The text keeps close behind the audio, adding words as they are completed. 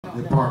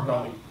They parked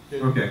on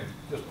They Okay.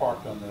 Just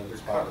parked on the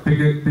spot.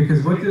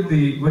 Because what did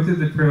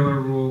the trailer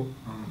rule?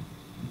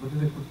 What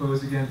did they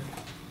propose again?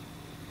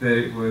 That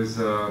it was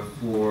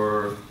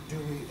for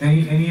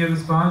any of the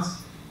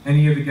spots,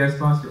 any of the guest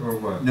spots, or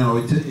what? No,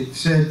 it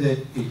said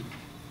that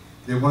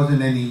there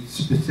wasn't any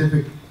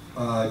specific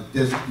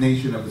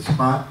designation of a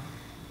spot.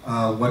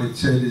 What it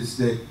said is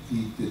that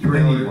the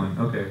trailer. Anyone,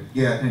 okay.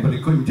 Yeah, but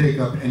it couldn't take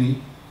up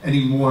any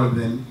more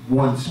than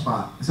one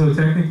spot. So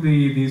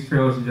technically, these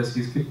trailers and jet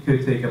skis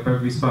could take up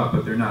every spot,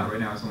 but they're not.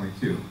 Right now, it's only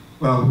 2.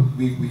 Well,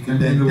 we can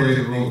then the way the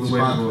designate rule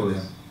spots for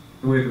them.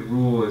 the way the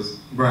rule is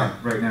Right.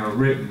 right now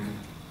written,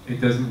 it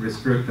doesn't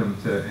restrict them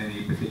to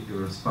any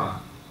particular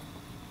spot.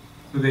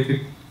 So they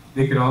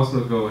could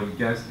also go and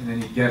guest in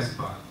any guest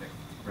spot,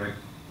 right?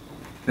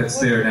 That's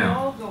there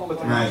now.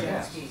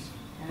 Right.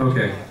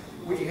 Okay.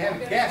 We have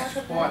guest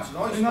spots,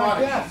 no They're not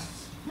spot. guests.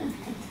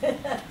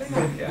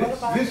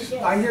 This,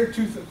 I hear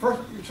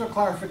first, it's a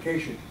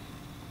clarification.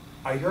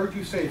 I heard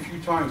you say a few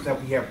times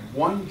that we have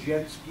 1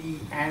 jet ski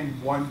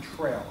and 1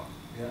 trailer.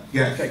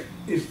 Yes. Okay,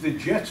 is the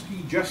jet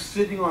ski just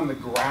sitting on the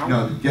ground?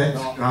 No, the jet,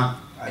 It's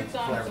on its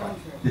own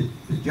the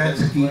jet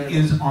ski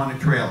is on a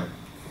trailer.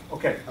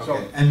 Okay, so,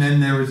 Okay. And then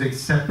there is a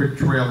separate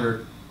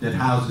trailer that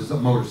houses a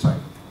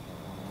motorcycle.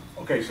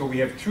 okay, so we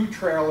have 2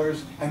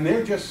 trailers and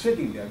they're just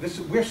sitting there.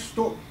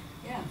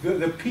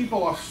 The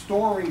people are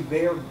storing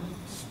their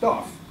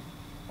stuff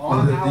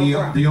on our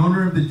ground. The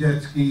owner of the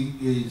jet ski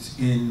is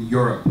in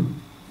Europe.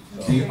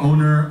 The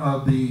owner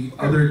of the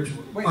other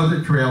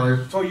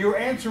trailer. So your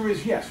answer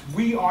is yes,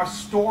 we are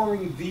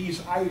storing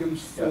these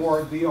items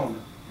for the owner?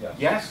 Yes.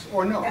 Yes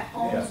or no?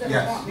 Yes.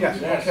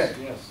 Yes, okay.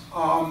 Yes.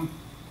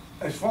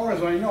 As far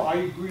as I know, I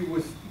agree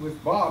with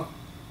Bob.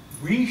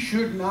 We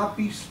should not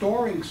be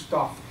storing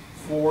stuff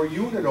for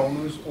unit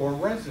owners or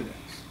residents.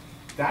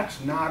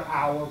 That's not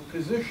our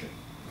position.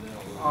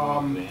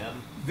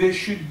 There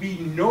should be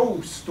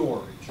no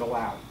storage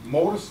allowed.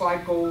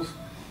 Motorcycles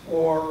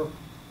or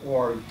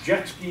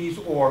jet skis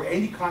or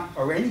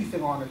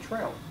anything on a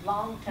trailer.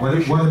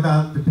 What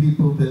about the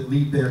people that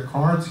leave their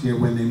cars here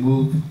when they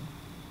move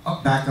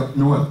back up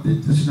north,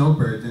 the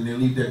snowbirds, and they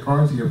leave their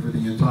cars here for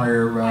the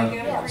entire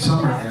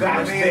summer?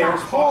 That's their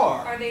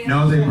car.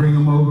 No, they bring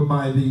them over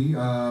by the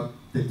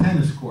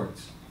tennis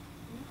courts.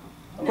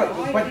 But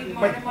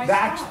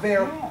that's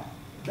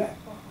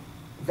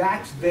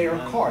their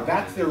car.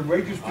 That's their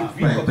registered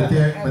vehicle.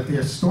 Right, but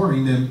they're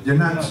storing them. They're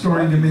not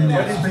storing them in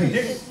their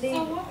space.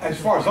 As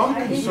far as I'm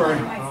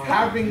concerned,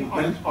 having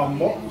a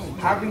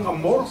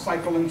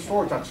motorcycle in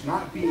storage that's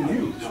not being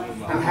used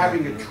and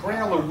having a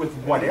trailer with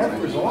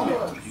whatever's on it.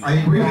 I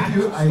agree with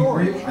you. I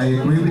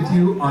agree with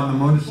you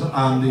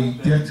on the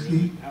jet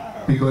ski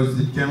because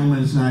the gentleman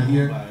is not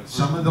here.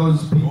 Some of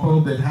those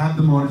people that have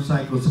the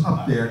motorcycles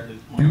up there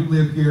do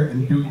live here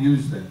and do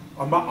use them.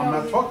 I'm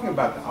not talking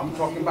about that. I'm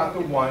talking about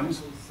the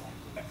ones,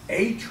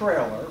 a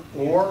trailer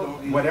or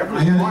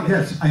whatever's on it.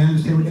 Yes, I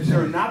understand what you're If they're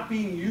saying. not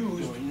being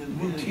used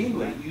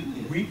routinely,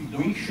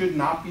 we should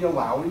not be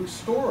allowing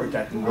storage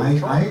at no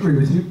charge. I agree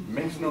with you.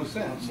 Makes no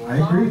sense. I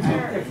agree with you.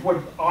 If what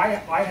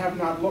I have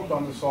not looked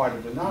on the side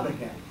of the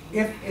Nottingham.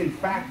 If in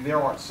fact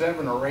there are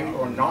 7 or 8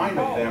 or 9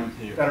 of them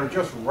that are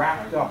just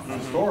wrapped up for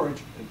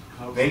storage,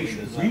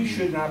 we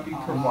should not be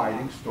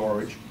providing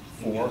storage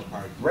for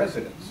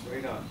residents.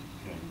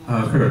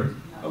 Kurt.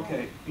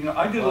 Okay, you know,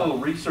 I did a little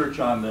research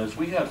on this.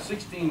 We have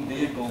 16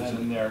 vehicles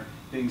in there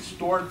being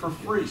stored for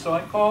free. So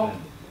I called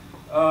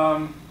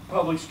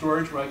Public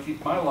Storage where I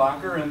keep my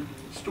locker, and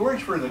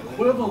storage for an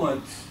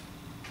equivalent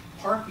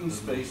parking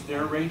space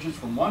there ranges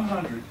from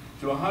 $100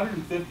 to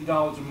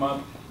 $150 a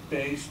month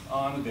based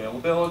on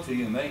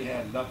availability, and they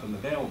had nothing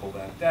available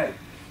that day.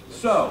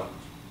 So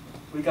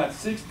we got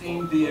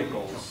 16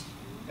 vehicles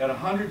at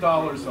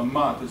 $100 a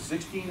month. It's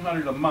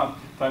 $1,600 a month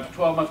times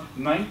 12 months,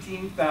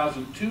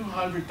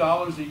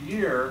 $19,200 a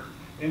year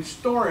in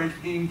storage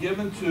being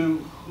given to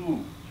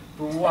who?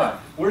 For what?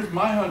 Where's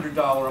my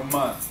 $100 a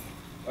month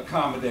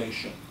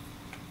accommodation?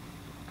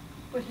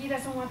 But he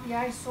doesn't want the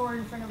eyesore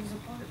in front of his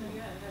apartment.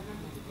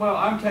 Well,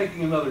 I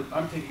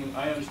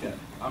understand.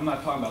 I'm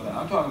not talking about that.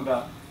 I'm talking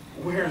about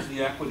where's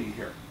the equity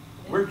here?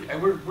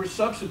 We're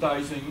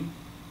subsidizing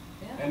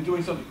and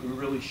doing something we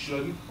really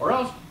shouldn't, or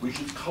else we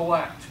should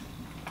collect.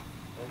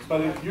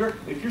 But if you're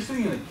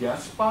sitting in a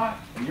guest spot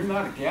and you're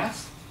not a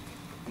guest,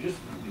 you're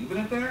just leaving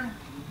it there,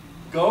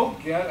 go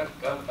get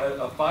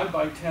a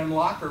 5x10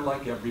 locker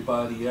like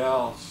everybody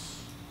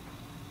else.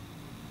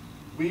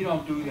 We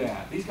don't do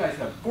that. These guys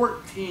have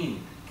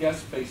 14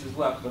 guest spaces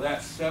left, but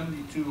that's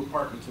 72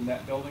 apartments in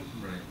that building.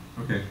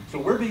 Right. Okay. So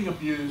we're being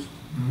abused.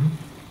 Mm-hmm.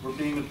 We're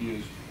being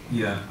abused.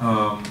 Yeah.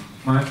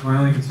 My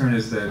only concern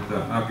is that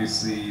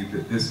obviously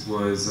this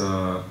was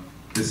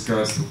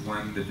discussed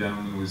when the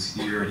gentleman was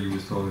here and he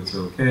was told it's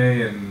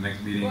okay, and the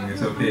next meeting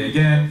it's okay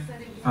again.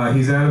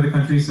 He's out of the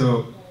country,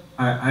 so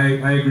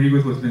I agree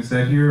with what's been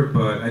said here,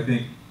 but I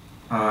think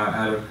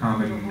out of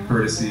common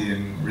courtesy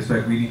and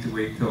respect, we need to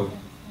wait till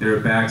they're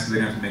back so they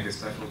don't have to make a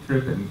special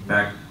trip. And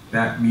back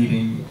that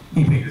meeting,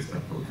 he made a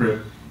special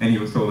trip, and he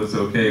was told it's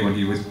okay when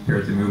he was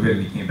prepared to move it,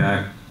 and he came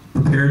back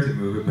prepared to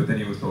move it, but then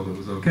he was told it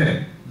was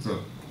okay. So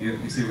you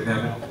see what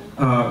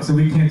happened. So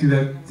we can't do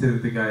that to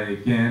the guy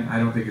again. I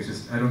don't think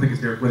it's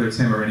fair, whether it's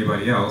him or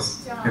anybody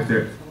else. John. If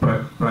they're,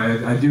 but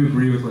I do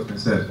agree with what's been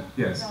said.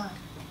 Yes. John,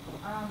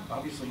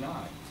 Obviously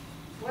not.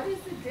 what is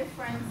the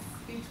difference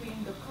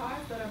between the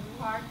cars that are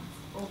parked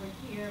over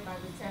here by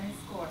the tennis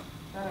court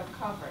that are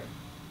covered?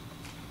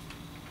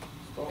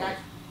 That,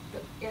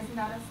 isn't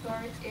that a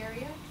storage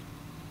area?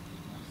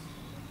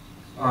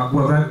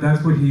 Well,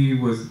 that's what he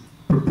was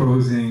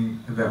proposing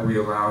that we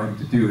allow him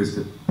to do, is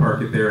to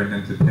park it there and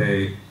then to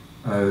pay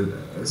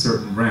a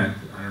certain rent.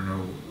 I don't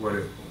know what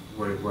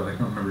I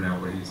can't remember now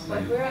what he's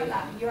But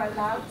saying. you're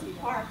allowed to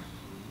park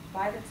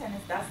by the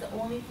tennis, that's the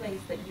only place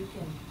that you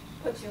can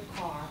put your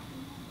car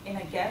in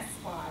a guest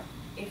spot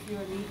if you're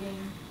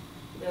leaving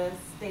the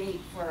state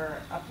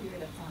for a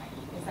period of time.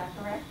 Is that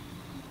correct?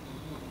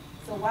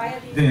 So why are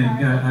these Dan,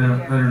 cars yeah, I over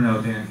here? don't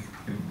know. Dan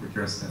can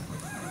address that.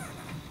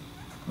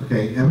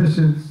 Okay, ever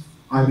since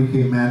I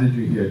became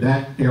manager here,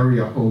 that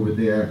area over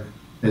there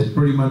has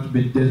pretty much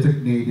been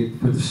designated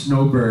for the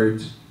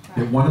snowbirds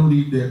that want to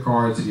leave their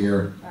cars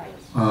here.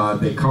 Right,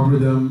 They cover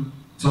them,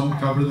 some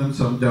cover them,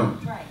 some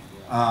don't. right.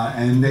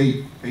 And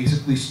they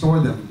basically store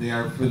them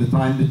there for the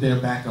time that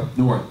they're back up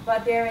north.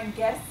 But they're in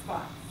guest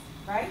spots,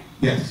 right?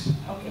 Yes,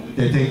 Okay.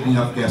 they're taking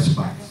up guest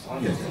spots,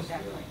 yes.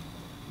 Exactly.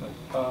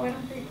 Why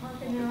don't they park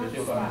in their own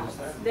spots?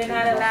 They're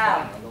not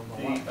allowed.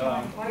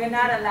 The You're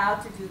not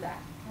allowed to do that.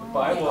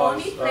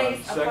 bylaws, The only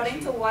place, according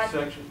to what-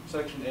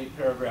 Section 8,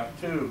 paragraph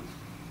 2,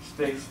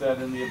 states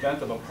that in the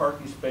event of a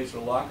parking space or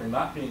locker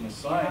not being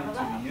assigned to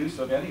the use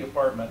of any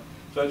apartment,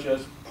 such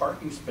as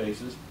parking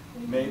spaces,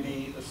 may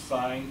be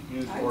assigned,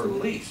 used, or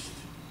leased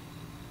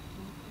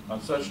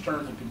on such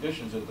terms and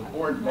conditions that the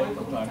board may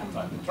from time to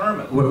time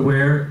determine.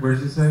 Where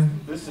does it say?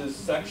 This is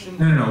section.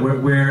 No.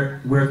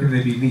 Where can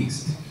they be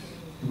leased?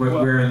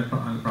 Well, Where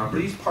on the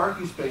property? These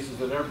parking spaces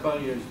that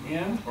everybody is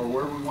in, or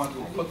where we want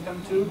to put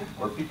them to,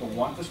 where people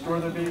want to store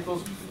their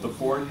vehicles, the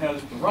board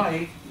has the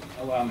right,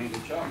 allow me to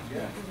check,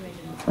 yeah.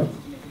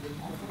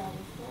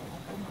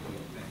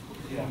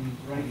 Yeah,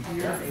 right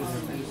here is.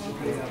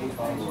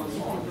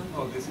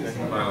 Oh, this is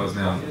bylaws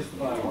now.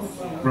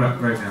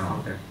 Right now.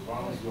 Okay.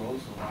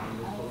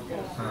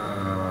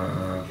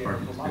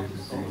 Parking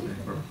spaces.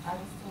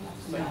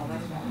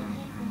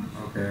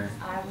 Okay.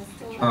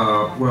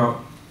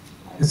 Well,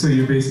 so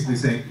you're basically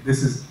saying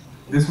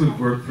this would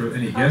work for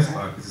any guest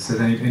spot, because it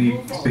says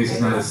any space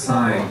is not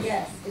assigned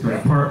to an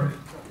apartment.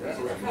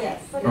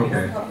 Yes.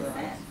 Okay.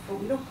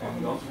 And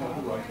we also have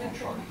the right to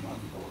charge.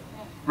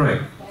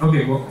 Right.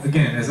 Okay. Well,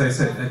 again, as I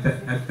said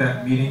at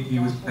that meeting,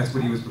 that's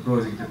what he was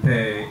proposing, to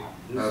pay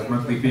a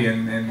monthly fee,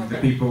 and the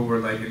people were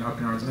like in up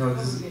in arms. No,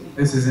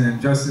 this is an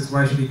injustice.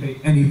 Why should he pay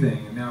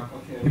anything? And now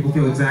people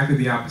feel exactly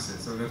the opposite.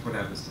 So that's what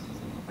happens.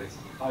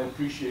 I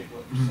appreciate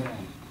what you're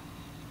saying.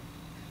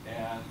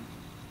 And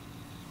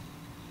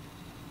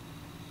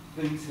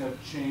things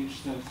have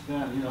changed since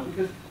then,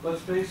 because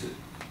let's face it,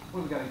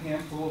 we've got a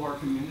handful of our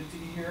community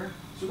here,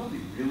 so nobody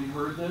really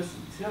heard this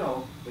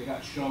until they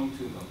got shown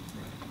to them.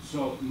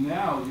 So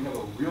now you have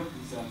a real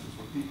consensus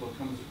where people are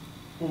coming to,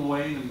 well,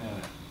 wait a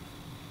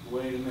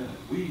minute,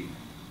 we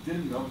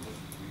didn't know this,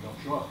 we don't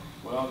show up.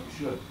 Well, you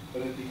should,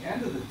 but at the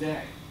end of the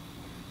day,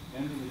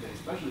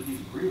 especially if he's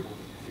agreeable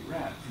to pay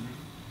rent,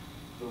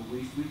 the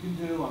least we can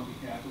do on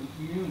behalf of the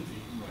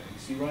community, you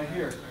see right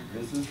here,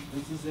 this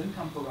is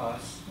income for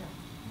us,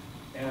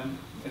 and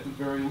at the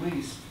very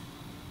least,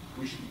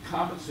 we should be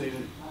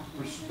compensated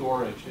for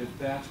storage if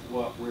that's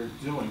what we're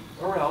doing,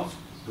 or else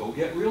go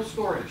get real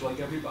storage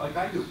like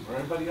I do, or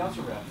everybody else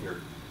around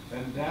here.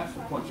 And that's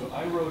the point. So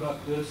I wrote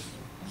up this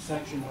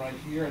section right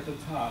here at the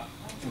top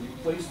to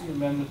replace the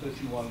amendment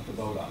that you wanted to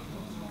vote on.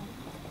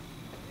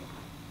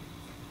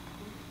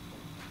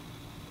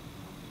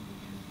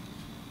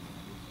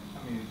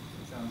 I mean,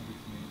 it sounds good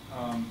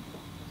to me.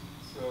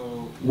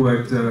 So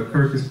what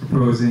Kirk is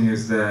proposing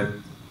is that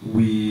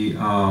we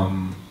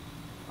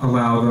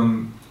allow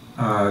them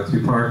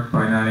to park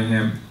by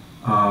Nottingham,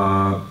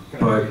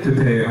 but to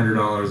pay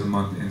 $100 a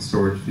month in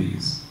storage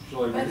fees.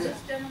 Shall I read it?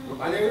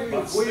 I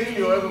never see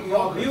you ever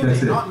your That's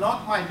building, it.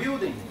 not my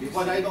building,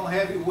 because I don't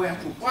have where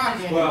to park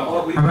anymore. Well,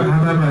 what we How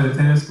about by the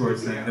tennis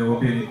courts then? There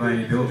won't be any by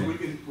any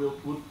building.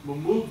 We'll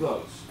move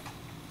those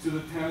to the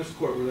tennis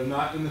court where they're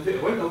not in the,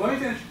 wait, no, let me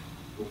finish.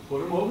 We'll put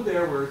them over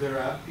there where they're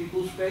at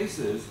people's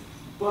faces,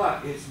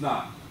 but it's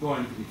not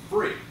going to be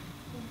free.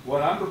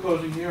 What I'm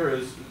proposing here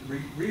is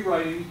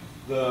rewriting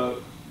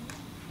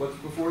what's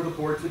before the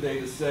board today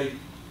to say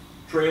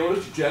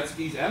trailers, jet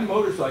skis, and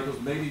motorcycles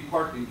may be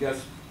parked in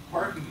guest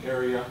parking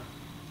area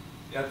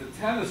at the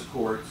tennis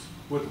courts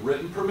with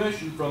written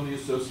permission from the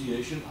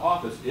association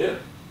office if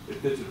it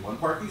fits in one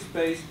parking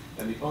space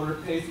and the owner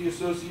pays the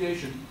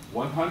association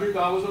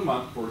 $100 a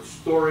month for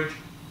storage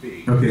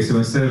fee. Okay, so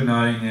instead of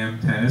Nottingham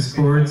tennis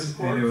courts,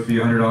 then it would be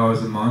 $100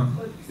 a month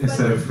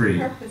instead of free.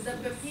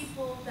 The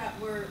people that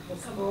were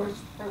Storage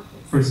purpose.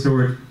 For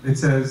storage, it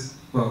says,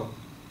 well,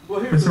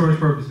 Well, for here's storage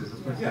purposes.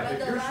 course. Yeah,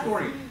 if you're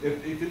storing,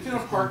 if it's in a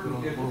parking,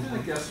 if it's in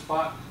a guest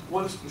spot,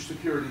 what does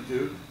security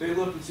do? They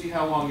look and see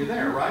how long you're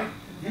there, right?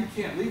 You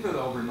can't leave it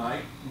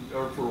overnight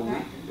or for a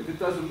week. If it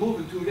doesn't move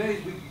in 2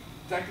 days,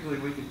 technically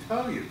we can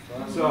tell you.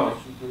 So,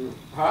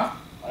 huh?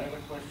 I have a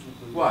question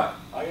to you. What?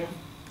 I have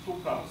 2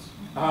 cars.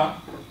 Uh-huh.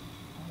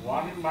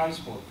 One in my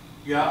spot.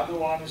 The Yeah. other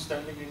one is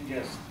standing in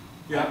guest.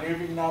 Yeah. I'm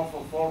living now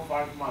for 4 or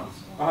 5 months.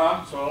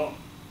 Uh-huh. So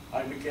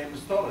I became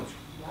storage.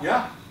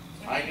 Yeah.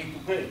 I need to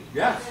pay.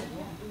 Yes.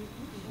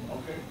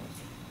 Okay.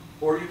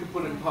 Or you can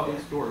put it in public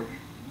storage.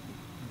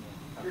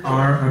 A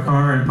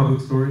car in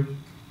public storage?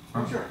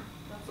 Oh, sure.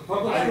 The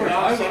public I storage.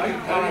 have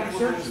second car I put in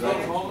researched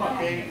that. storage.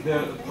 Okay. The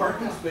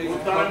parking space. is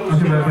Without- public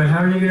Okay, but storage.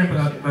 how are you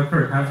gonna,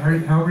 Kurt,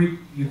 how are you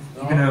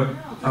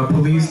gonna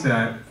police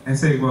that and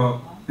say,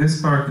 well,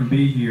 this car can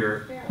be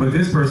here, but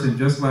this person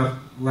just left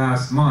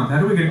last month? How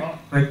do we get,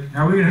 like,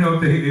 how are we gonna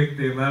know if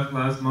they left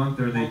last month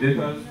or they didn't?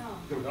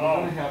 Because we're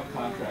gonna have a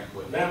contract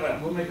with them. Never.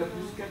 We'll make a,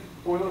 just get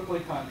a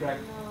boilerplate contract.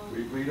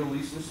 We agree to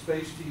lease the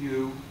space to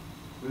you.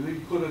 We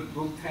can put a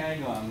little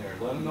tag on there,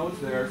 let them know it's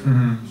theirs.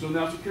 Mhm. So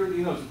now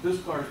security knows that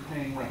this car is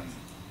paying rent,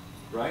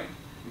 right?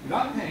 If you're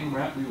not paying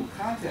rent, we will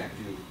contact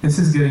you. This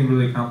is getting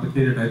really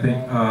complicated, I think.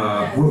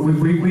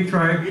 We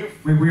tried,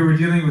 we were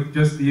dealing with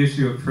just the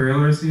issue of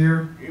trailers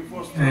here, If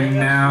was and trailers,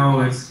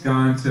 now it's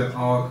gone to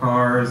all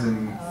cars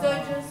and,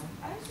 So just,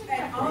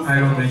 and also, I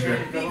don't think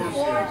that-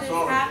 before this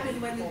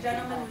happened, when the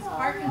gentleman was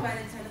parking by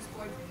the tennis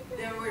court,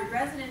 there were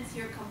residents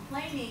here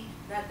complaining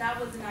that that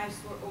was an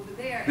eyesore over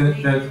there. and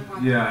they didn't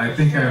want yeah, to I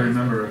think I share it.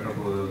 remember a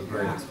couple of those,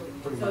 right? So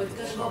it's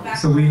gonna go back.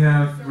 So we to-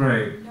 have, so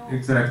right, no.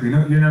 exactly.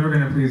 No, you're never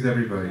gonna please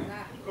everybody.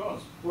 Of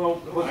course.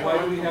 Well, but why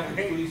do we have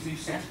to please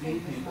these 16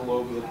 people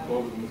over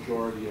the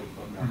majority of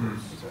members?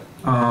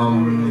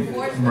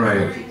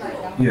 Right,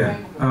 yeah.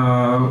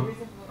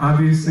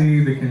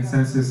 Obviously, the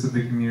consensus of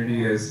the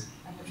community has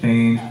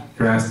changed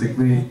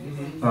drastically.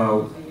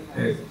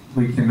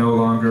 We can no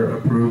longer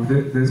approve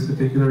this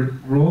particular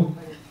rule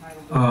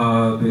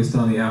based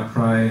on the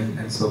outcry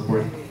and so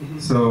forth.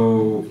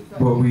 So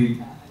what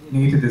we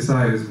need to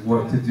decide is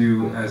what to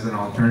do as an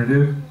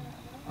alternative.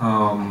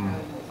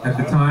 At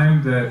the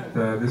time that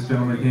this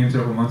gentleman came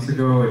several months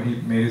ago and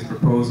he made his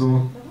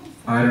proposal,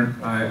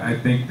 I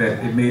think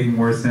that it made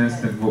more sense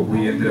than what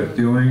we ended up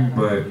doing,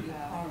 but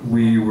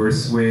we were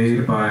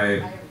swayed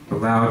by the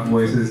loud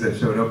voices that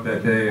showed up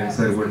that day and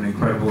said what an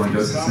incredible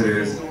injustice it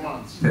is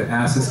to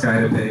ask this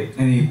guy to pay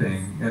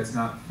anything. That's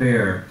not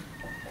fair.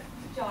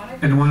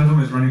 And one of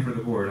them is running for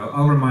the board.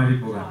 I'll remind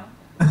people that.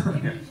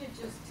 Maybe you should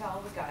just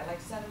tell the guy,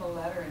 like send him a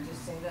letter and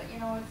just say that, you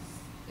know,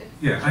 it's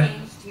Yeah,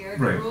 changed here,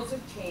 the right. rules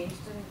have changed,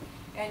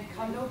 and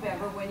come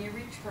November, when you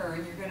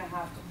return, you're gonna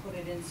have to put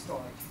it in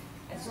storage.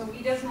 And so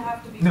he doesn't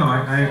have to be. No,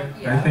 forced, I so,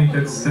 yeah, think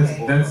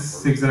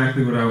that's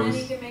exactly what I And then was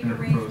he can make going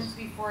to arrangements propose.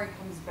 before he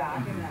comes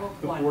back and book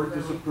The one board for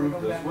disapproved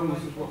this November one.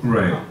 when he-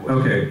 Right,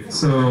 okay,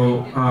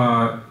 so,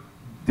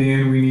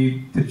 Dan, we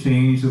need to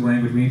change the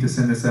language, we need to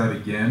send this out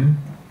again,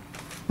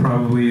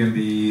 probably in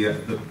the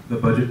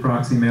budget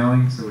proxy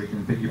mailing, so we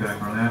can piggyback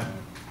on that.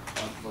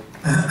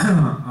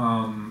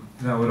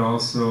 That would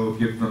also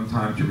give them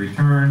time to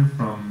return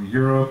from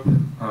Europe,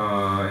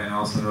 and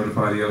also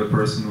notify the other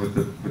person with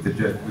the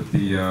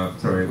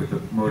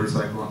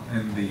motorcycle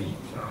and the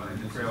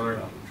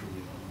trailer,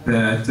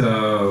 that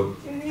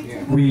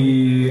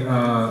we,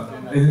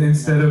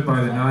 instead of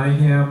by the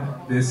Nottingham,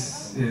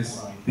 this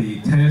is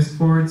the tennis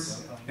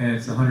courts, and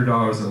it's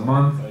 $100 a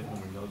month.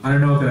 I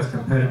don't know if that's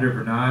competitive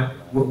or not.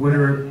 What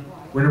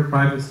are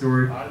private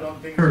storage? I don't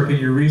think Kirk, so.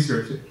 in your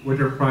research, what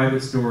are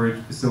private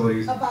storage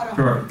facilities About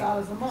charge?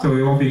 $100 a month. So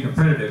it won't be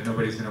competitive,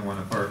 nobody's gonna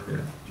wanna park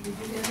there.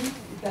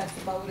 That's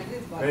about what it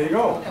is. There you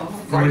go.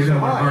 Nobody's Price gonna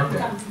of wanna park mine.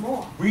 there. Times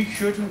more. We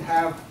shouldn't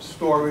have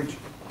storage,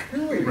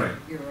 period. Right.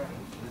 You're right.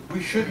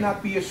 We should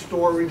not be a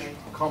storage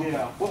company.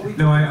 Yeah, what we.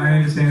 No, I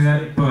understand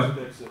that, but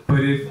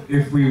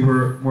if we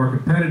were more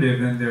competitive,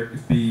 then there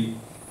could be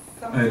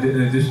an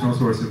additional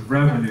source of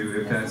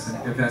revenue if that's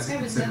a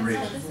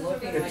consideration.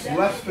 It's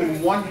less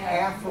than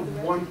 1/2 of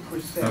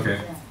 1%. Okay.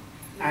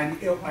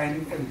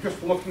 And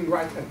just looking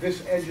right at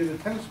this edge of the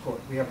tennis court,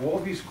 we have all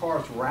these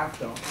cars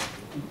wrapped up.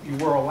 You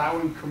were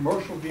allowing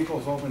commercial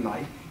vehicles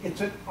overnight. It's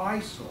an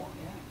eyesore.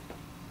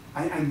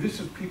 And this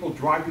is people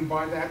driving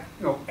by that,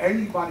 you know,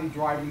 anybody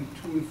driving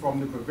to and from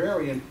the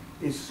Bavarian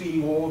is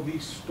seeing all of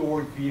these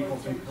stored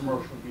vehicles and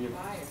commercial vehicles.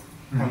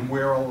 And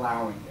we're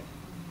allowing it.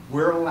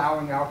 We're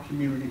allowing our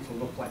community to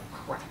look like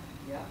crap.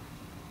 Yeah.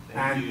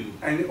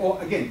 And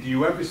again, do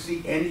you ever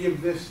see any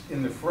of this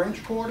in the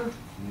French Quarter?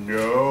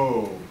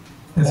 No.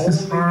 That's because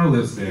Only Carl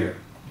lives there.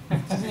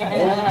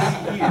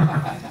 Only here.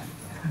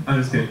 I'm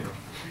just kidding.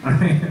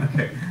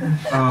 Okay.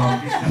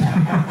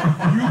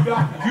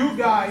 You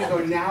guys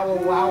are now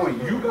allowing,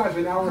 you guys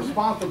are now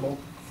responsible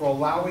for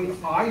allowing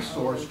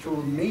eyesores to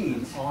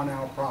remain on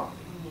our property.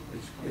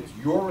 It's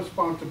your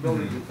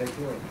responsibility to take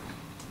care of it.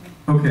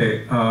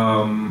 Okay.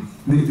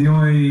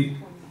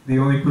 The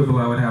only quibble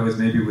I would have is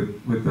maybe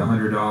with the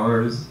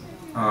 $100,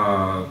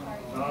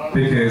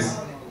 because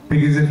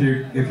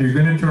if you're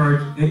going to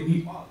charge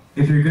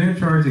if you're going to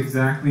charge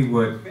exactly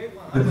what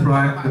the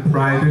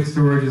private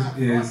storage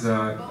is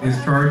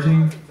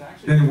charging,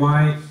 then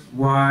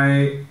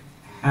why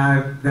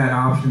have that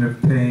option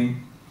of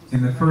paying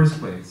in the first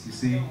place? You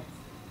see,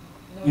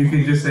 you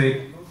can just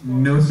say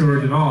no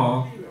storage at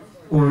all,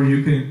 or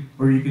you can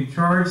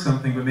charge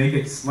something but make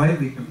it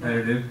slightly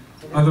competitive.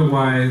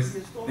 Otherwise,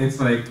 it's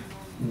like,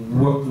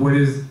 what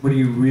are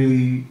you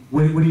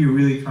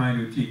really trying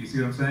to achieve? You see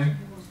what I'm saying?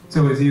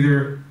 So it's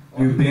either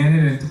you ban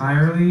it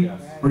entirely,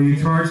 or you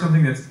charge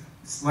something that's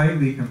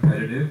slightly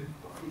competitive,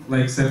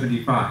 like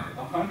 $75.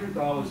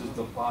 $100 is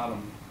the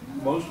bottom.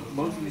 Most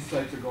of these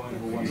sites are going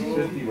for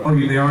 $150 right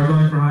Oh, they are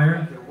going for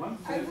higher? They're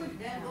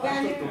 $150.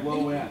 That's at the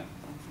low end.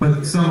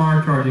 But some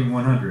are charging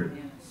 $100.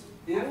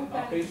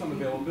 Based on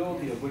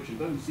availability, of which it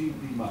doesn't seem to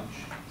be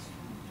much.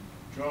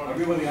 John,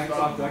 Everybody I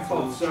talked to, I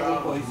called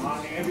several places.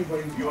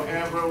 Everybody, you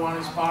everyone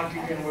is parking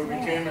and we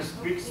became a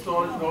big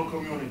storage, no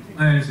community.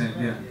 I understand,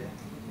 yeah.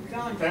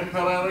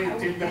 Temporary,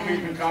 till the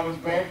people comes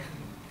back,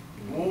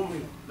 move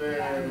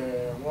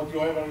the,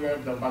 whatever you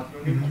have there, but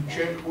you need to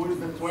check who is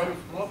the 12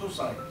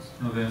 motorcycles.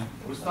 Okay.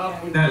 We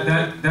start with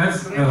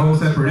That's a whole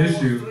separate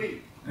issue.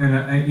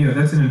 And you know,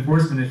 that's an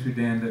enforcement issue,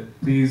 Dan, that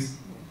please,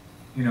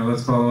 you know,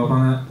 let's follow up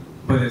on that.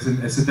 But it's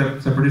a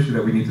separate issue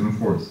that we need to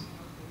enforce.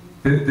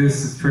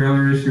 This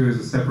trailer issue is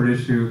a separate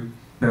issue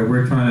that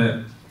we're trying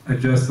to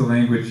adjust the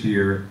language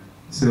here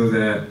so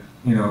that,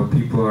 you know,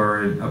 people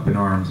are up in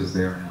arms as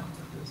they are now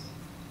with this.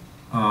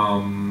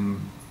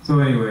 So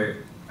anyway,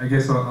 I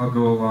guess I'll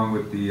go along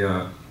with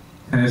the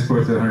tennis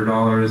courts at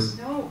 $100.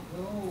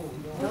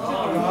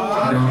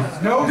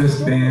 No.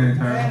 Just ban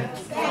entirely.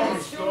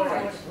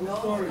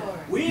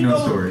 We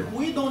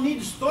don't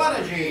need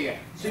storage here.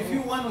 So if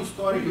you want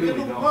storage, you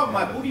don't problem.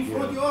 I put in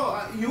front of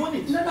your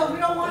unit. No, we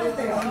don't want it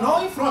there.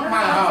 No, in front of my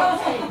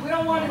house. Okay, we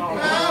don't want it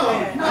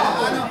there.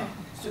 No.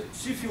 So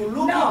if you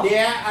look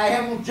there, I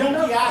have a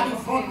junkyard in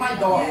front of my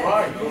door.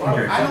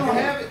 Okay. I don't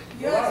have it.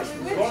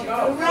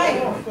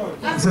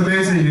 Right. So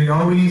basically,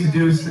 all we need to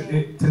do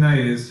tonight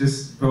is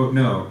just vote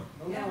no.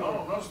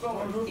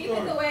 Keep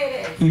it the way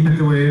it is. Keep it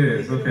the way it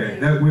is. Okay.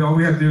 All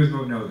we have to do is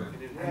vote no then.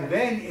 And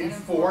then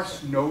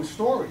enforce no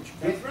storage.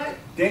 That's right.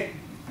 Get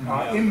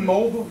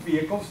immobile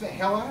vehicles the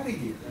hell out of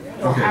here.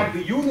 Or Okay. have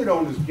the unit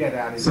owners get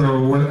out of here.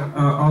 So what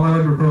all I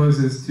would propose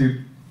is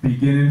to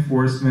begin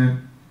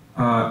enforcement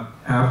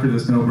after the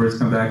snowbirds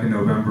come back in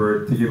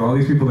November, to give all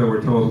these people that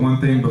were told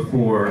one thing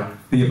before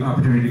the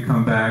opportunity to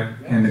come back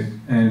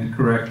and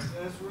correct.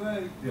 That's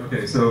right.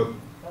 Okay, so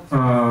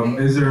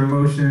is there a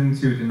motion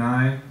to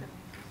deny?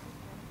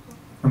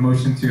 A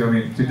motion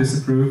to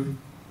disapprove?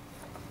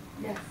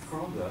 Yes.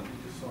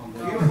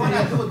 You're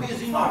gonna do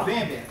this in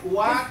November.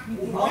 When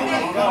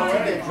I come to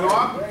the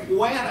job,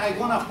 where I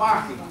gonna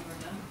park it?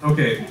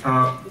 Okay.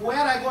 Where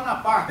I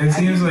gonna park? It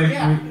seems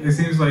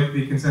like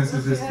the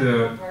consensus is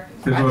to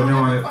vote no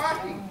on it.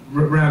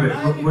 Rabbit,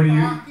 what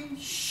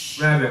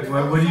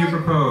do you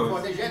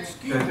propose? For the jet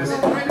ski.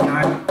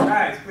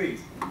 Guys,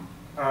 please.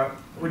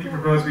 What do you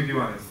propose we do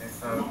on this?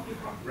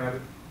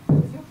 Rabbit.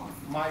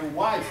 My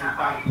wife is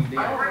parking there.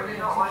 I really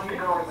don't like to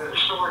go to the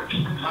storage.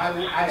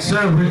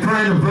 Sir, we're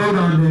trying to vote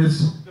on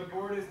this. The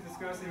board is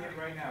discussing it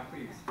right now,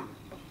 please.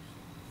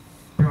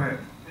 Go ahead.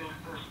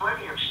 There's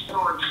plenty of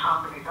storage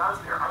companies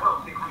out there. I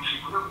don't think we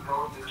should really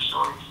go into the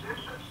storage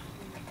business.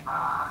 And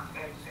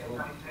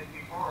I said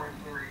before, if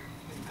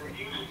they're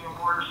using a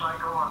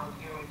motorcycle on a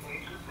daily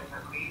basis and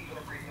it leaves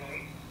every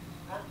day,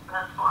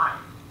 that's fine.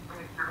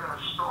 But if you're going to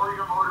store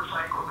your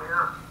motorcycle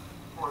there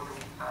for the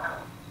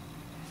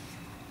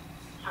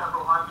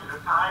several months at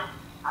a time,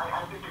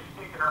 I think it's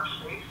taking up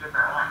space, and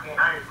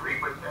I agree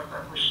with them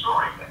that we're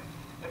storing it.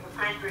 And the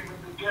same thing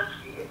with the jet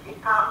ski. If he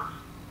comes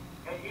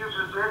and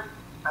uses it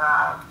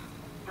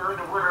during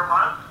the winter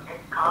months and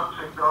comes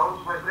and goes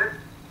with it,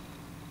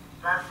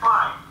 that's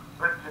fine.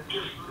 But to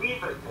just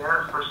leave it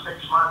there for 6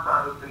 months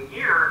out of the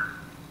year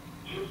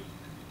just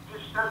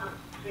doesn't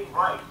seem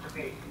right to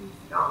me.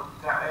 You know,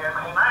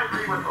 and I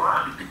agree with the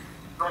lot.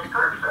 Like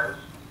Kurt says,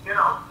 you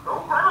know,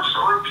 don't run a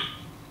storage.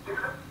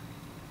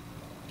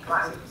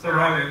 So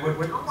Rabbit, what? If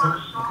we do it,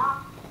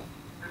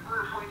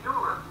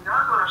 we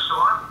are going to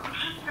store it, we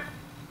should get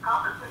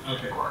compensation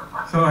Okay. for it.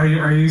 So are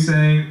you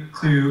saying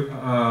to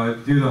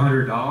do the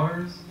 $100?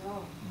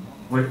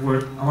 What I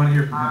want to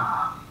hear from him.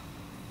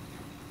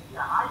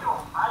 Yeah, I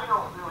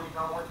don't really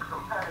know what's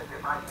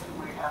competitive. I think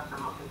we have to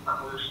look at some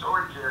of the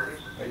storage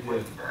areas and see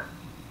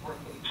what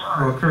they charge.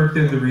 Well, Kirk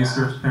did the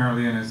research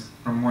apparently, and it's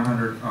from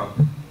 100 up.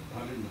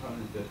 100 and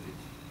 150.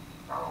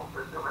 Oh,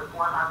 but if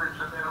 100 is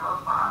a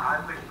minimum,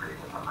 I would agree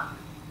with 100.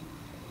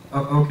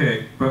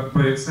 Okay,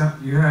 but it's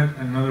not, you had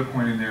another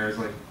point in there is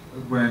like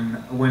when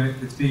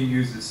it's being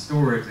used as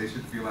storage, they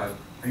should be allowed.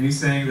 Are you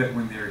saying that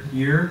when they're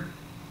here,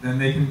 then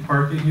they can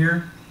park it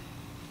here,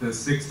 the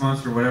 6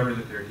 months or whatever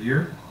that they're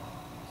here?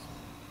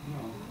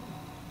 No.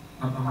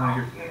 I'm gonna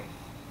hear.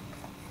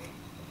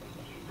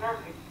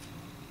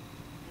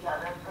 Yeah,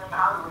 then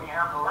how do we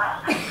handle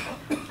that?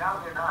 Now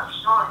they're not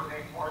storing it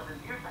anymore, they're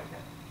using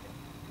it.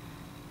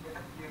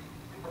 If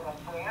people have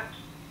plans,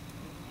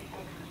 he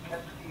takes his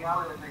jet ski be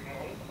out every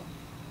day.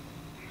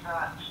 He's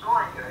not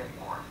storing it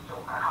anymore. So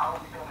how are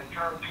we going to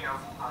charge him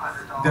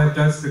 $100?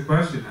 That's the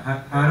question.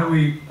 How do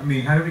we, I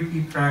mean, how do we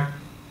keep track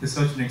to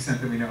such an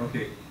extent that we know,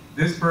 okay,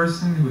 this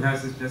person who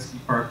has this jet ski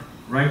park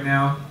right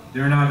now,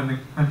 they're not in the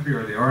country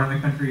or they are in the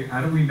country.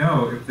 How do we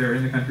know if they're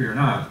in the country or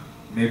not?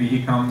 Maybe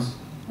he comes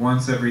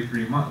once every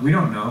 3 months. We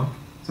don't know.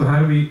 So how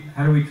do we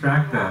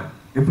track that?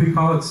 If we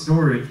call it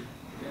storage,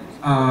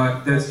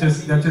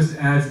 that just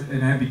adds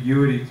an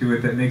ambiguity to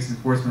it that makes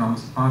enforcement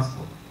almost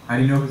impossible. How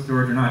do you know if it's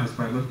storage or not? Just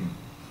by looking.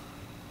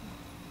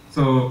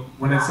 So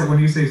when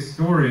you say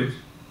storage,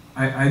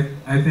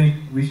 I think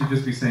we should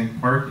just be saying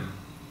parking.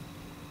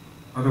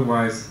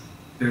 Otherwise,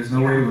 there's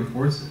no way to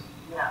enforce it.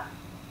 Yeah.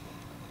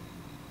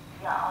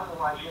 Yeah,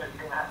 otherwise you're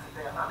going to have to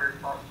pay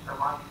 $100 a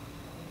month.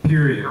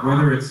 Period.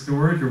 Whether it's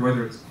storage or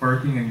whether it's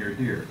parking and you're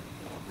here,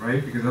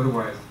 right? Because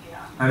otherwise,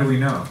 how do we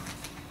know?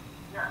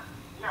 Yeah,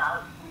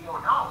 we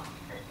don't know.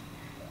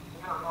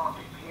 We don't know if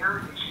he's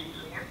here, he's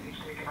using it, he's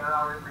taking it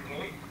out every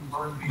day,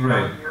 or if he's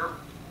Right. out here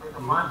for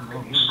the month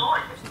and he's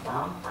storing it.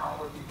 How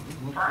would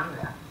you track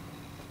that?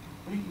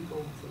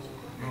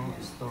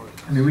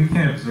 I mean, we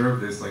can't observe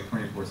this like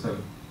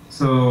 24/7.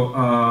 So,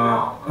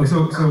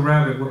 so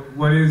Rabbit,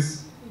 what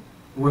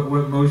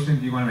motion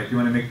do you want to make? Do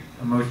you want to make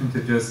a motion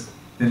to just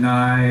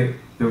deny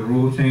the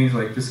rule change,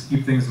 like just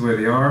keep things the way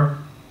they are,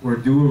 or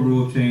do a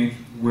rule change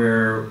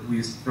where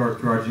we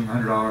start charging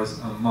 $100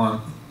 a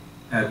month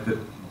at the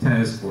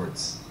tennis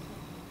courts?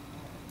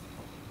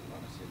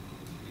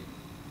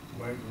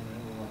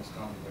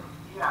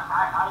 Yeah,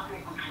 I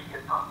think we should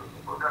get something.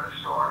 If we're going to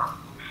store them,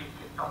 we should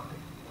get something.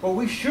 But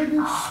we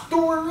shouldn't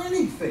store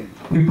anything.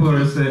 People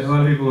are saying, a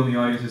lot of people in the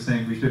audience are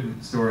saying we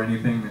shouldn't store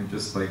anything and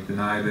just like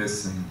deny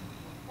this and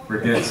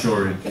forget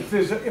storage.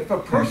 If a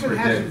person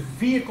has a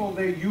vehicle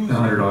they're using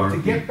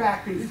to get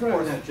back and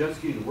forth, that jet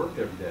ski to work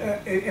every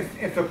day.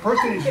 if the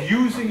person is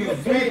using a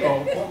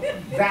vehicle,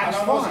 that's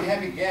fine.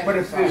 But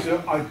if there's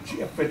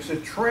if it's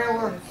a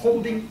trailer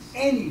holding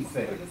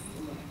anything,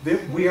 that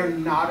we are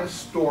not a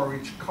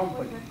storage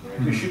company.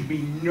 There should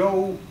be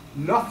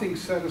nothing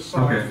set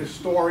aside for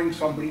storing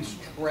somebody's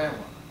trailer.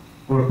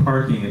 Or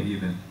parking it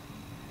even.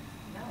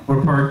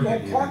 Or parking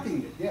it even. Or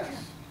parking it, yes.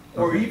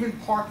 Or even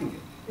parking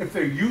it. If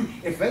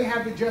they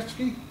have a jet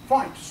ski,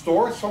 fine,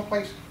 store it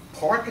someplace,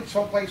 park it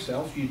someplace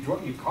else, you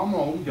come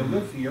home, you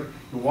live here,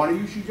 you want to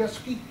use your jet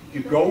ski,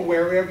 you go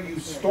wherever you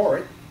store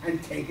it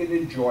and take it,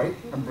 enjoy it,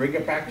 and bring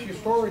it back to your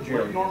storage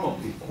area. Like normal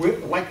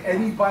people. Like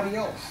anybody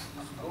else.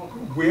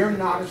 We're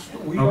not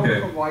we don't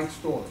provide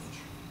storage.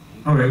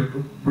 All right,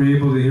 were you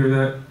able to hear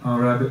that,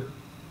 Rabbit?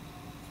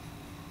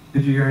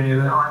 Did you hear any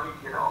of that? No, I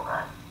didn't get all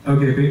that.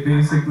 Okay,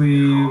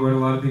 basically what a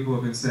lot of people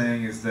have been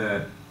saying is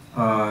that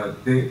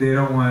they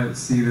don't want to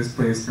see this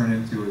place turn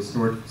into a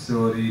storage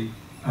facility,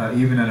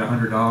 even at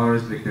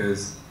 $100,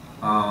 because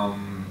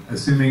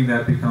assuming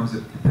that becomes a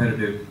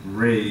competitive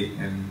rate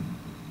and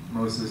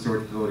most of the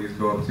storage facilities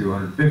go up to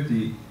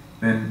 $150,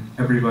 then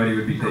everybody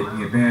would be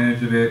taking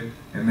advantage of it,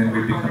 and then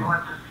we'd become...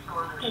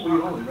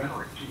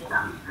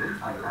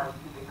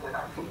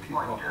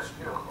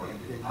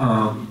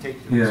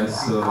 Yeah,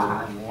 so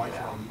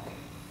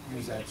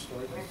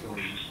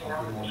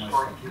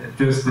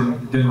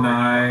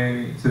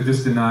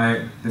just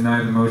deny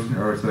the motion,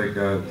 or it's like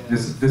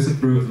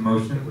disapprove the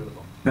motion.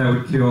 That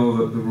would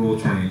kill the rule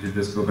change and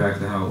just go back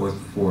to how it was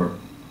before.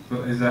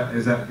 So is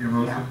that your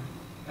motion?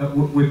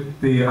 With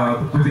the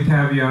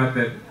caveat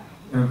that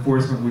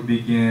enforcement would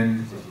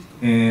begin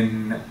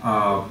in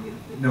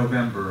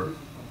November,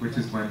 which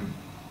is when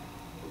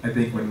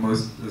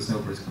most of the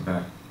snowbirds come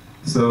back.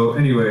 So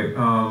anyway,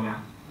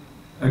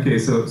 okay,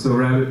 so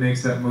Rabbit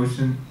makes that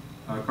motion.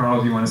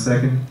 Carl, do you want a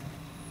second?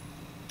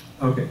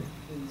 Okay,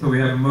 so we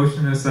have a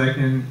motion and a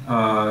second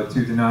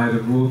to deny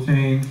the rule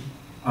change,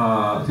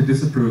 to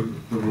disapprove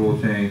the rule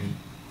change,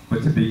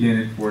 but to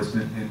begin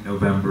enforcement in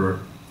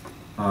November.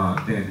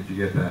 Dan, did you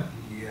get that?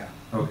 Yeah.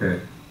 Okay.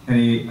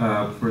 Any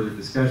further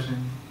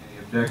discussion? Any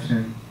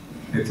objection?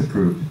 It's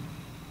approved.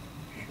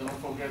 Don't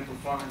forget to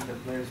find the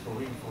place for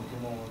him for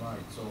tomorrow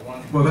night. So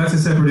well, that's a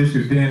separate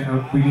issue.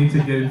 Dan, we need to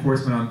get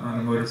enforcement on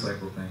the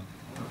motorcycle thing.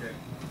 Okay.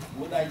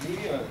 Good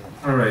idea.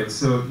 All right,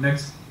 so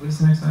next, what is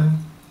the next item?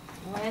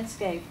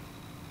 Landscape.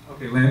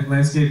 Okay,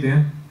 landscape,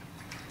 Dan?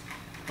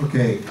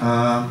 Okay,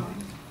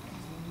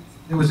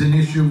 there was an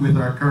issue with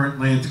our current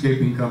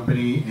landscaping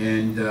company,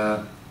 and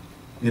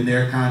in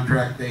their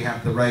contract, they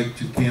have the right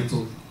to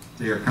cancel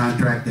their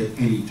contract at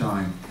any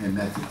time, and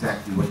that's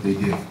exactly what they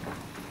did.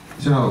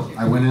 So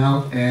I went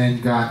out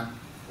and got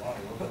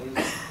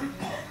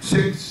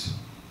six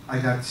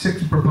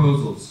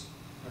proposals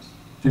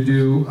to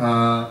do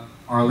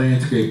our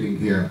landscaping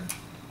here.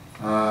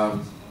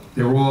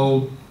 They're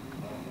all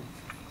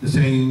the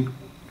same,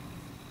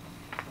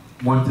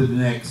 one to the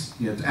next.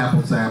 You know, it's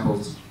apples to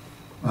apples.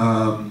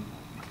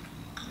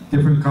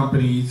 Different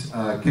companies.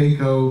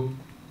 Keiko,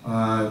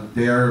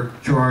 their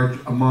charge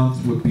a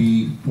month would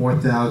be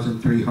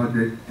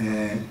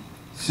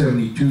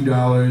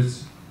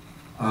 $4,372.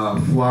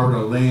 Florida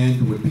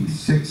Land would be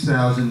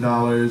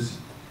 $6,000.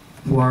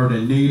 Florida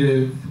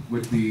Native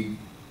would be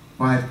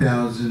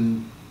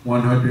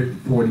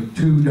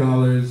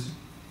 $5,142.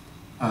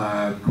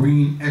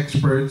 Green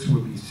Experts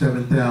would be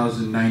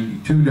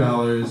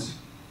 $7,092.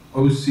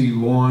 OC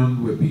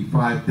Lawn would be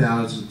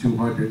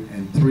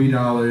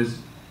 $5,203.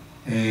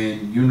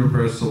 And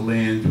Universal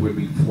Lands would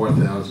be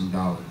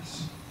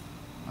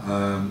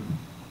 $4,000.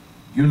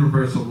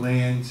 Universal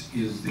Lands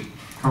is the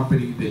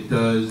company that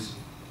does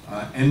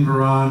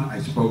Enveron. I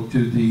spoke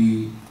to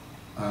the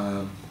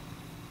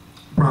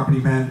property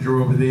manager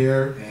over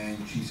there, and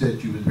she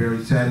said she was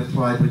very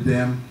satisfied with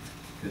them,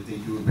 that they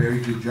do a very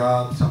good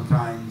job.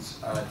 Sometimes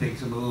it takes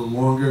them a little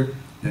longer.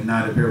 They're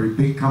not a very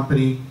big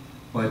company,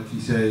 but she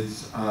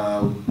says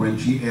when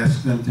she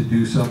asks them to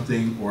do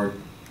something or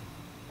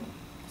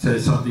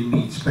says something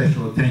needs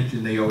special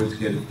attention, they always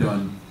get it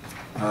done.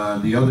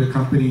 The other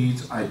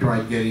companies, I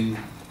tried getting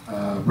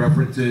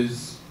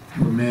references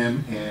from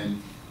them,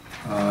 and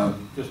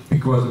just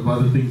because of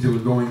other things that were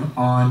going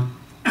on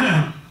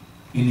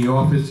in the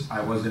office, I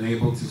wasn't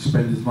able to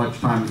spend as much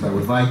time as I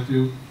would like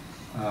to.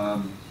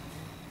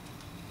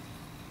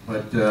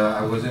 But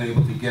I wasn't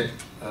able to get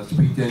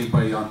speak to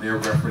anybody on their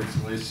reference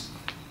list.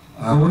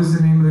 What was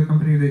the name of the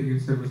company that you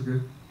said was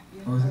good?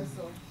 What was it?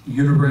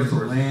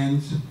 Universal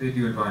Lands. They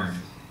do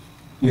environment.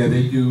 Yeah,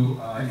 they do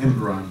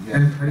Enveron. Yeah.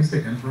 And how do you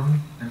say Enveron?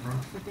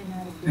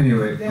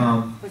 Anyway,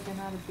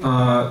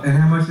 and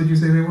how much did you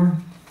say they were?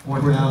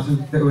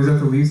 1,000. Was that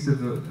the least of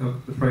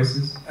the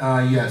prices?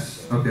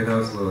 Yes. Okay, that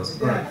was the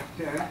lowest. All right.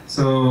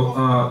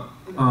 So,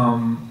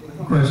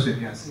 question,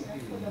 yes.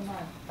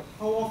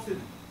 How often?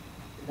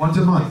 Once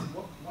a month.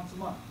 Once a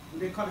month. Do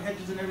they cut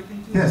hedges and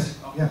everything too? Yes.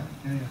 Okay.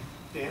 Yeah.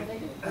 Dan,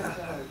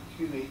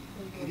 excuse me,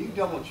 can you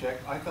double check?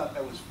 I thought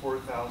that was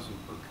 4,000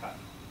 per cut,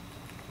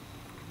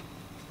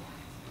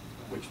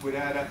 which would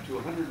add up to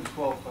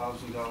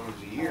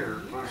 $112,000 a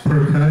year.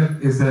 Per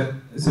cut? Is that,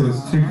 so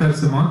it's 2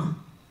 cuts a month?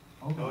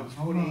 No, it's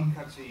 28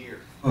 cuts a year.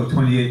 Oh,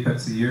 28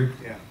 cuts a year?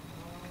 Yeah.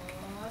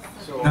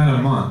 So, Not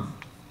a month.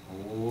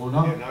 Hold yeah,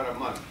 on. not a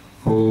month.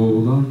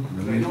 Hold on.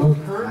 But Let I me know look.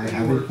 I currently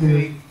have we're it here.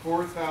 paid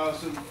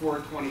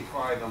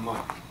 $4,425 a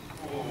month.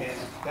 And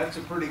that's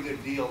a pretty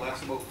good deal.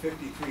 That's about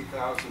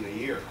 $53,000 a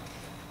year.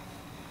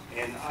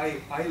 And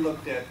I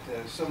looked at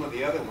some of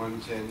the other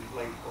ones and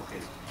like,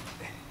 okay,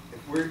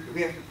 if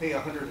we have to pay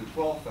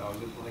 $112,000,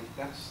 like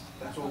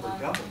that's over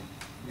double.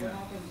 Yeah.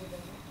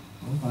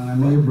 Hold on, I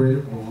may have read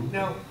it wrong.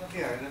 Now,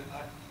 yeah, and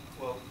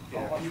well,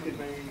 yeah, if you can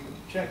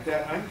check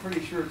that. I'm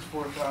pretty sure it's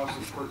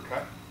 4,000 per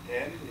cut.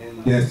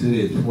 And Yes, it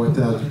is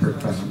 4,000 per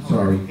cut. I'm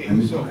sorry.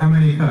 Okay, so How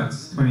many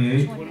cuts?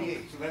 28? 28.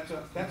 So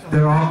that's a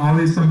They're all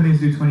these companies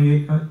do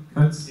 28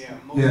 cuts? yeah,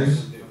 most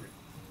Yes. of them do.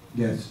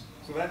 Yes.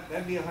 So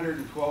that'd be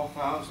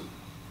 112,000.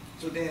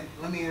 So Dan,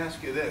 let me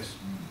ask you this: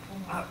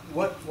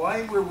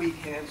 why were we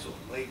canceled?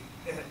 Like,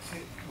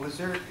 was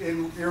there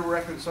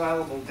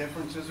irreconcilable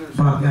differences or Bob,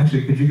 something?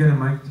 actually, could you get a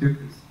mic too?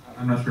 'Cause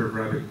I'm not sure if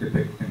Rabbit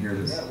can hear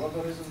this. Yeah, what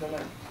the reason the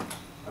land?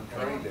 I'm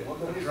trying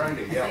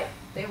to They, yell.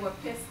 they were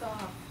pissed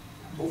off.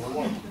 For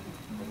what?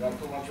 They got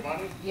too much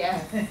money?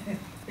 Yes, they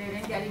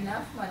didn't get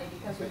enough money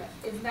because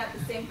isn't that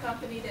the same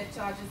company that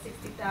charges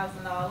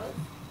 $60,000?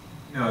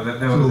 No, that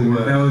So,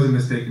 was a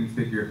mistaken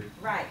figure.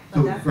 Right,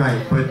 So, but that's why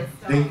right, they were but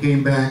pissed they off.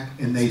 came back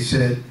and they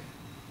said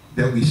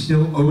that we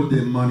still owed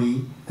them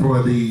money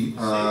for the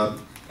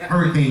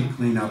hurricane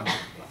cleanup.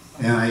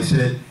 And I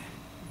said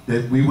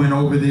that we went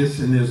over this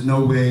and there's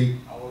no way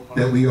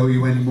that we owe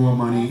you any more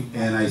money.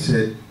 And I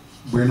said,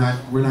 we're not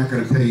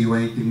going to pay you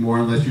anything more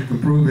unless you can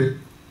prove it.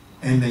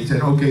 And they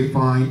said, okay,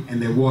 fine,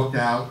 and they walked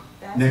out.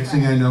 That's Next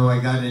thing right. I know, I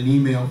got an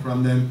email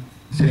from them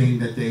saying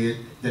that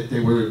they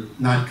were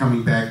not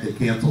coming back, they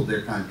canceled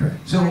their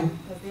contract. So,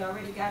 Because they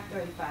already got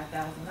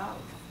 $35,000.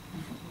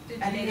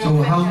 And they so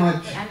didn't how finish-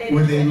 much and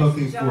were didn't they finish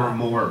looking the for job.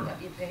 more?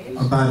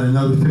 About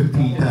another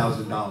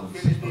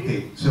 $15,000.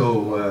 Okay,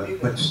 so,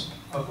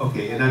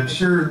 okay, and I'm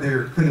sure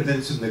there could have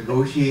been some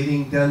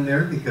negotiating done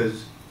there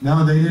because,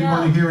 No, they didn't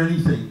want to hear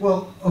anything.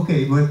 well,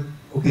 okay,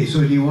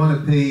 so do you want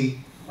to pay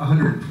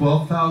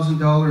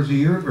 $112,000 a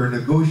year or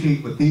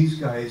negotiate with these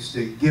guys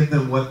to give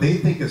them what they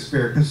think is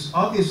fair? Because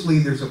obviously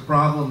there's a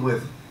problem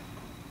with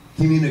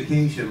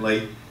communication,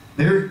 like,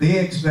 they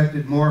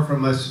expected more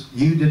from us,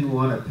 you didn't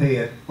want to pay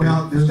it.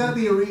 Well, There's got to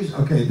be a reason.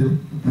 Okay,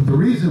 the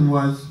reason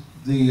was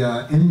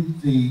in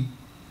the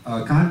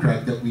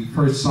contract that we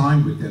first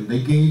signed with them, they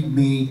gave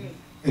me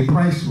a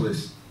price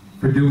list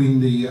for doing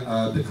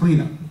the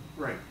cleanup.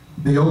 Right.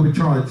 They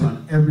overcharged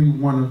on every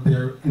one of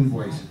their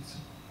invoices.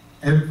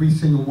 Every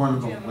single one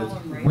of them was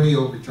way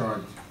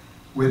overcharged.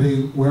 Where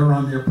they were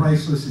on their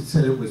price list, it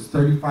said it was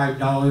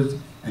 $35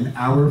 an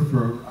hour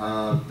for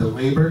the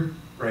labor.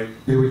 Right.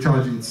 They were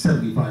charging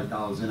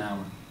 $75 an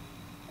hour.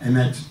 And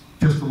that's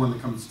just the one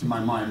that comes to my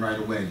mind right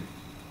away.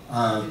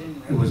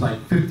 It was like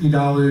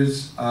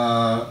 $50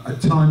 a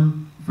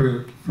ton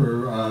for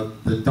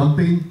the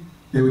dumping.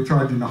 They were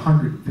charging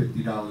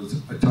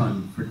 $150 a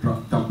ton for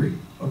dumping.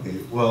 Okay,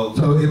 well,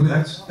 So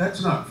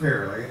that's not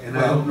fair, and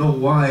I don't know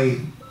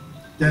why.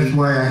 That's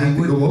why I had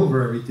to go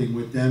over everything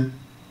with them.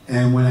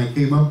 And when I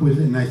came up with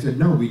it, and I said,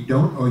 no, we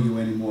don't owe you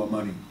any more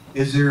money.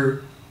 Is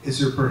there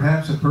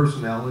perhaps a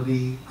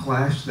personality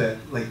clash that,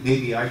 like,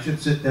 maybe I should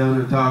sit down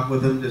and talk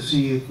with him to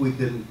see if we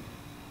can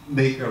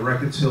make a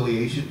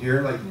reconciliation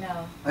here? Like,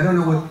 No. I don't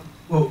know what.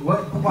 Well,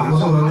 what? Wow,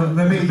 So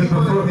let me, You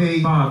wanna pay,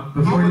 Bob,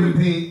 you before wanna you,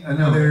 pay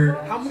another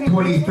How many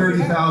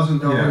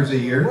 $20,000-$30,000 a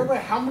Wait, year? wait,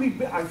 how many,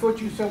 I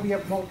thought you said we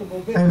have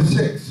multiple I have bids.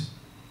 6.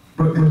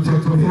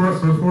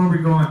 before we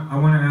go on, I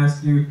want to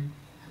ask you,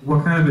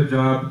 what kind of a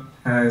job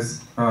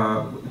has,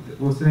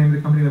 what's the name of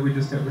the company that we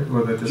just got rid of?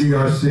 Or that just-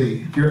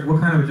 GRC. What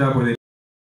kind of a job were they